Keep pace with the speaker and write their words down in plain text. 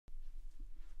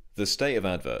the state of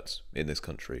adverts in this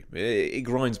country, it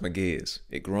grinds my gears.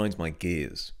 It grinds my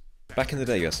gears. Back in the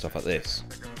day, you had stuff like this.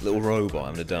 Little robot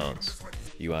having a dance.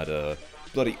 You had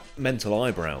bloody mental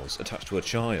eyebrows attached to a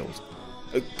child.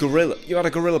 A gorilla. You had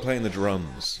a gorilla playing the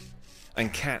drums.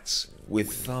 And cats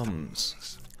with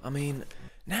thumbs. I mean,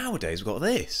 nowadays we've got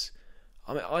this.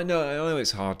 I mean, I know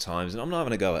it's hard times, and I'm not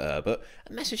having a go at her, but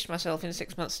I messaged myself in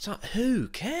 6 months' time. Who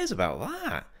cares about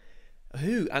that?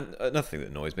 Who? And another thing that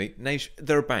annoys me,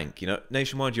 they're a bank, you know?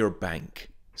 Nationwide, you're a bank.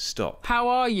 Stop. How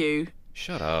are you?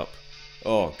 Shut up.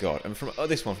 Oh, God. And from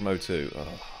this one from O2.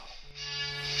 Oh.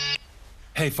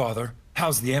 Hey, Father.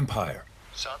 How's the Empire?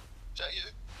 Son, is that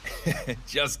you?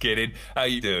 Just kidding. How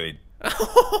you doing?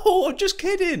 Oh, just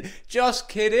kidding. Just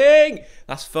kidding.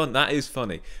 That's fun. That is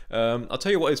funny. I'll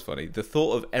tell you what is funny. The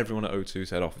thought of everyone at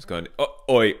O2's head office going, oh,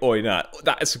 oi, Nat.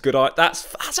 That's a good idea.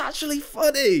 That's actually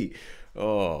funny.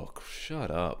 Oh,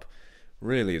 shut up.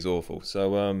 Really is awful.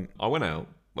 So I went out,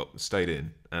 well, stayed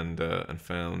in, and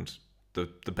found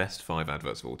the best 5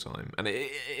 adverts of all time. And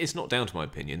it's not down to my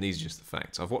opinion. These are just the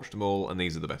facts. I've watched them all, and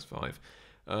these are the best 5.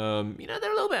 You know,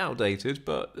 they're a little bit outdated,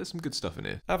 but there's some good stuff in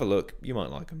here. Have a look. You might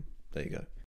like them. There you go.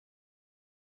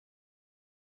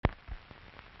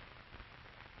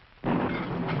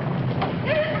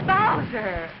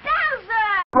 Bowser!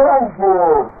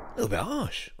 A little bit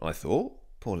harsh, I thought.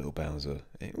 Poor little Bowser.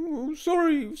 Oh,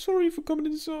 sorry for coming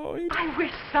inside. I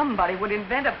wish somebody would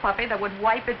invent a puppy that would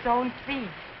wipe its own feet.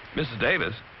 Mrs.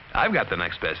 Davis, I've got the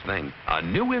next best thing. A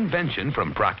new invention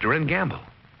from Procter & Gamble.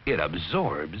 It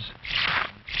absorbs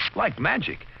like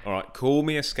magic. All right, call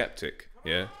me a skeptic.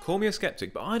 Yeah, call me a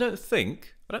skeptic, but I don't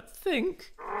think that's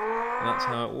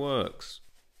how it works.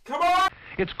 Come on!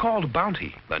 It's called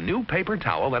Bounty, the new paper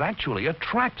towel that actually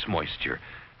attracts moisture.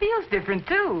 Feels different,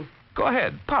 too. Go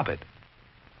ahead, pop it.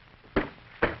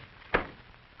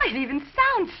 It even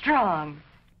sounds strong.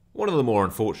 One of the more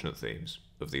unfortunate themes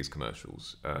of these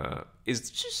commercials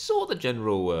is just sort of the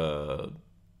general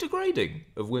degrading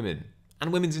of women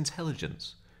and women's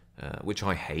intelligence, which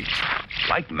I hate.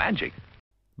 Like magic.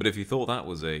 But if you thought that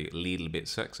was a little bit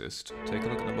sexist, take a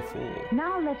look at number 4.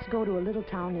 Now let's go to a little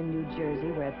town in New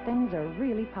Jersey where things are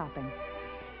really popping.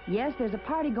 Yes, there's a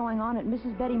party going on at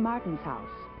Mrs. Betty Martin's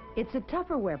house. It's a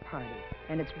Tupperware party,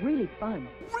 and it's really fun.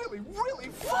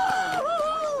 Really fun!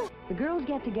 The girls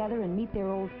get together and meet their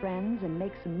old friends and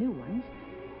make some new ones.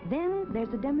 Then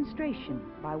there's a demonstration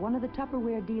by one of the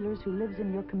Tupperware dealers who lives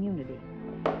in your community.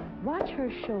 Watch her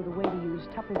show the way to use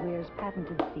Tupperware's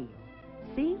patented seal.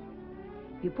 See?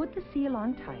 You put the seal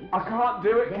on tight. I can't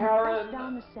do it, then Karen. press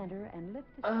down the center and lift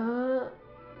the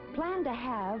Plan to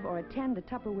have or attend a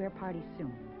Tupperware party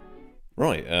soon.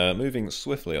 Right, moving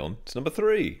swiftly on to number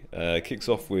 3. Kicks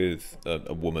off with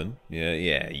a woman.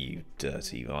 Yeah, you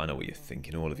dirty. I know what you're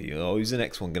thinking, all of you. Oh, who's the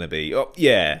next one going to be? Oh,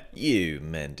 yeah, you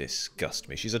men disgust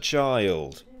me. She's a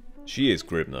child. She is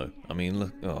grim, though. I mean,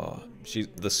 look. Oh, she's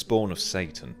the spawn of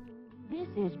Satan. This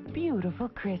is beautiful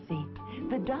Chrissy,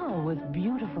 the doll with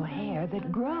beautiful hair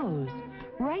that grows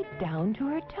right down to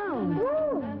her toes.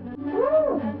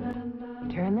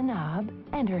 Turn the knob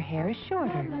and her hair is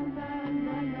shorter.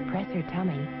 Press her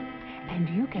tummy and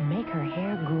you can make her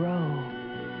hair grow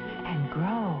and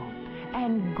grow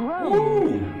and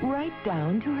grow right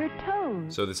down to her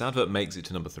toes. So this advert makes it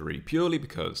to number 3 purely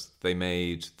because they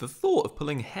made the thought of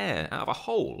pulling hair out of a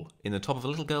hole in the top of a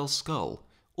little girl's skull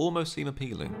almost seem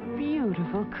appealing.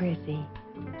 Beautiful Chrissy.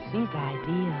 She's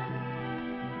ideal.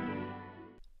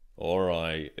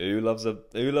 Alright, who loves a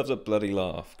bloody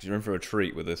laugh? Because you're in for a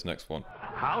treat with this next one.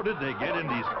 How did they get in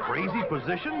these crazy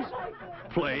positions?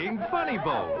 Playing Funny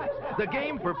Bones, the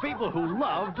game for people who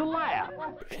love to laugh.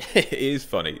 It is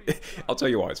funny. I'll tell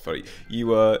you why it's funny. You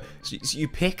so you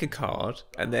pick a card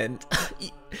and then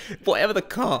whatever the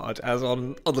card has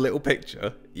on the little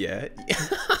picture, yeah,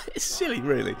 it's silly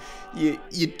really.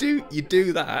 You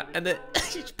do that and then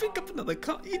you pick up another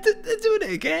card. They're doing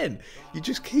it again. You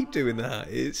just keep doing that.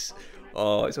 It's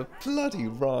a bloody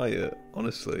riot,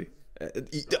 honestly.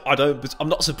 I'm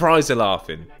not surprised they're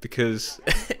laughing because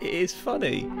it is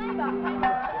funny.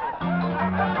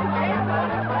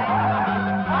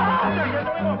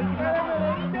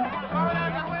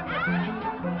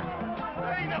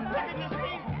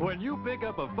 When you pick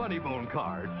up a Funny Bone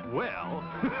card, well...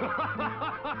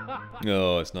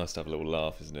 Oh, it's nice to have a little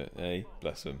laugh, isn't it? Hey,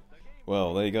 bless them.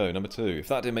 Well, there you go, number 2. If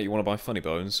that didn't make you want to buy Funny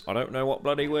Bones, I don't know what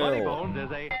bloody will. Funny Bones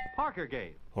is a Parker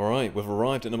game. Alright, we've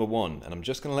arrived at number 1, and I'm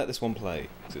just going to let this one play,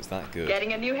 because it's that good.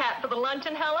 Getting a new hat for the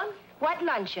luncheon, Helen? What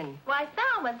luncheon? Why,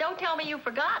 Thelma, don't tell me you've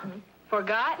forgotten.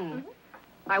 Forgotten?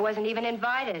 I wasn't even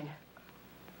invited.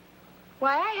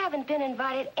 Why, I haven't been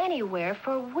invited anywhere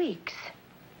for weeks.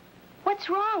 What's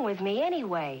wrong with me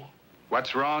anyway?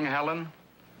 What's wrong, Helen?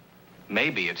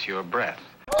 Maybe it's your breath.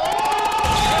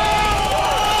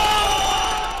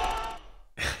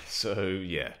 So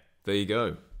yeah, there you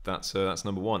go. That's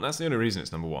number one. That's the only reason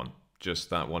it's number one. Just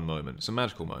that one moment. It's a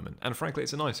magical moment, and frankly,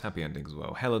 it's a nice happy ending as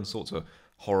well. Helen sorts a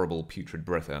horrible putrid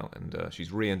breath out, and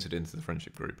she's re-entered into the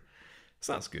friendship group.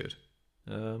 So that's good.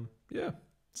 Yeah.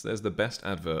 So there's the best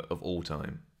advert of all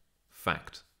time.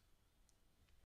 Fact.